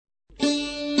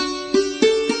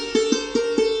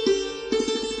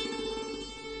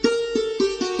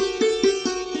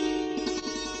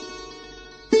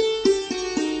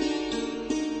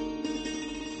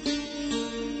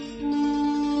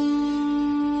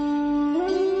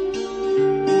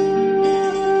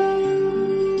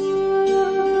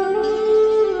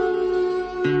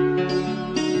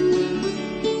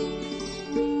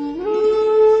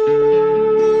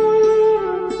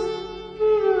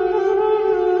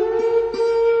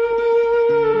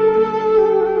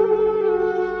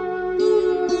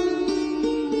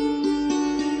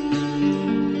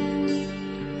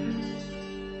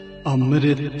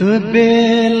अमृत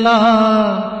बेला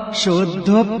शुद्ध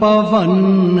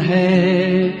पवन है,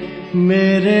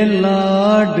 मेरे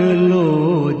लाडलो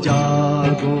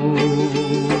जागो।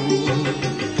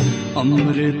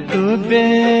 अमृत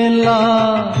बेला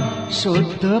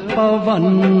शुद्ध पवन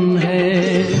है,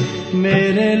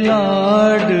 मेरे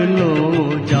लाडलो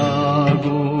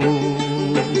जागो।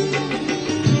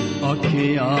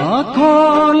 अखियाँ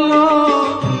खोलो,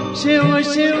 शिव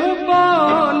शिव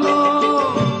बोलो,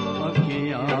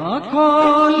 अखियाँ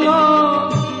खोलो,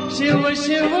 शिव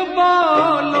शिव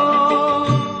बोलो।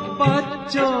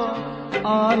 बच्चों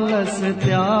आलस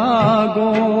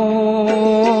त्यागो,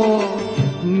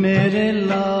 मेरे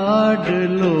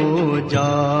लाडलो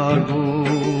जागो।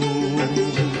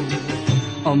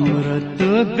 अमृत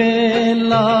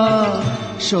बेला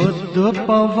शुद्ध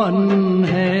पवन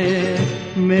है,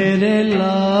 मेरे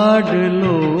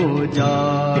लाडलो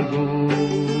जागो।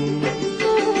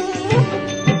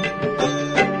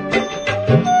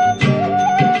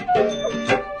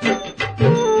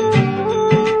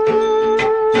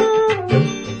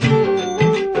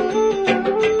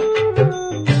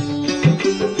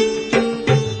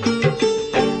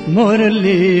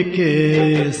 मुरली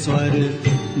के स्वर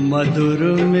मधुर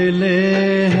मिले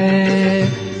हैं,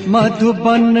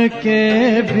 मधुबन के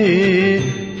भी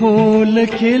फूल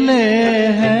खिले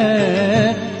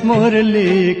हैं।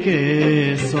 मुरली के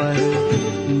स्वर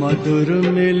मधुर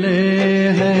मिले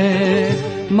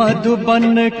हैं,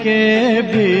 मधुबन के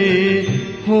भी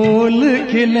फूल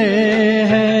खिले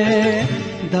हैं।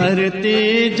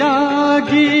 धरती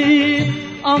जागी,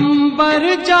 अंबर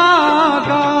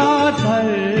जागा,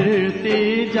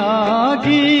 धरती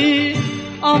जागी,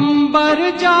 अंबर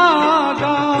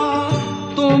जागा।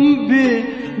 तुम भी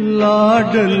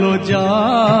लाडलो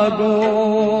जागो,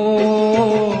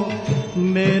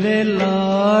 मेरे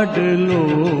लाडलो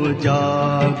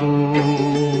जागो।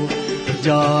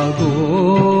 जागो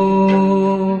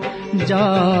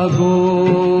जागो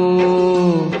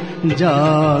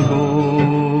जागो।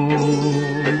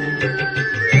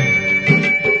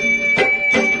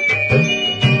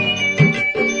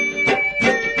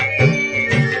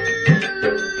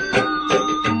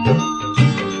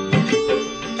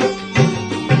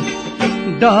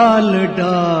 डाल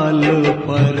डाल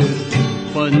पर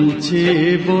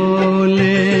पंछी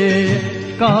बोले,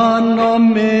 कानों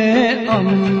में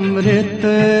अमृत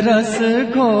रस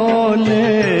घोले।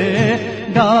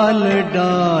 डाल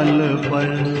डाल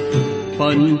पर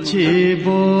पंछी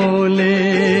बोले,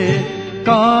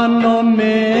 कानों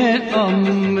में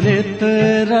अमृत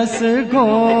रस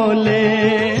घोले।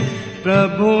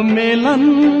 प्रभु मिलन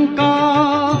का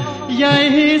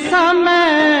यही समय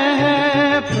है,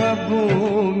 प्रभु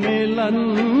मिलन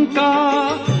का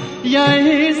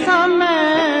यही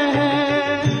समय है।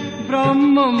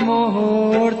 ब्रह्म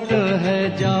मुहूर्त है,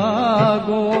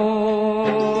 जागो,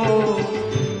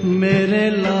 मेरे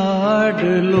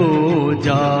लाडलो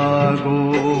जागो।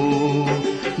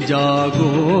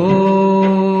 जागो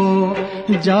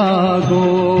जागो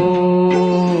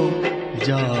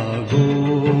जागो।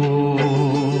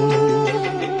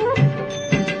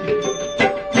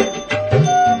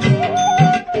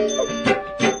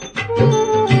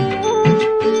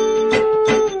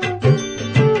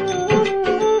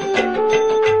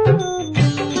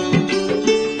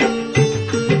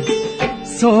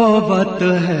 सोवत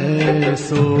है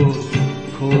सो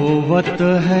खोवत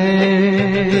है,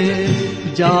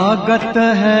 जागत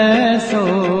है सो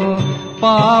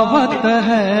पावत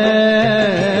है।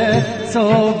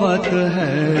 सोवत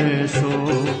है सो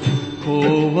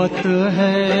खोवत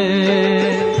है,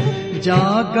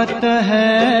 जागत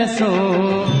है सो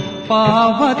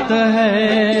पावत है।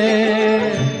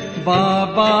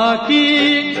 बाबा की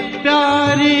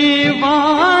प्यारी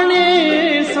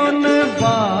वाणी सुन,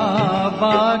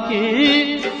 बाबा की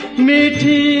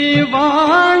मीठी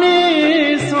वाणी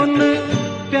सुन।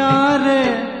 प्यारे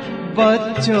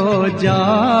बच्चों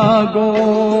जागो,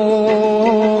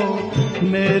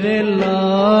 मेरे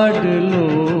लाडलो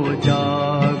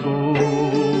जागो।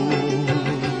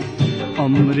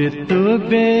 अमृत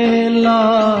बेला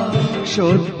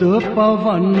शुद्ध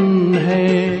पवन है,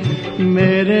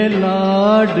 मेरे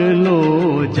लाडलो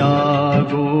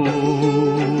जागो।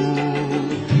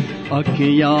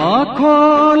 अखियाँ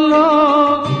खोलो,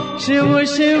 शिव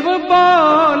शिव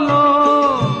बोलो,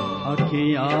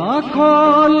 अखियाँ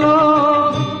खोलो,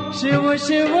 शिव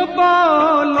शिव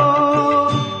बोलो।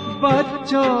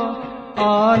 बच्चों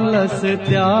आलस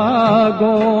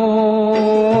त्यागो,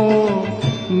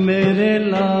 मेरे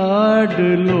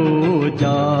लाडलो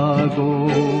जागो।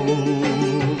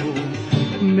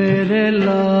 मेरे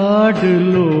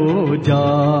लाडलो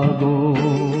जागो,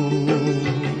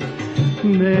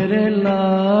 मेरे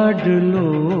लाडलो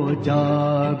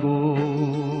जागो।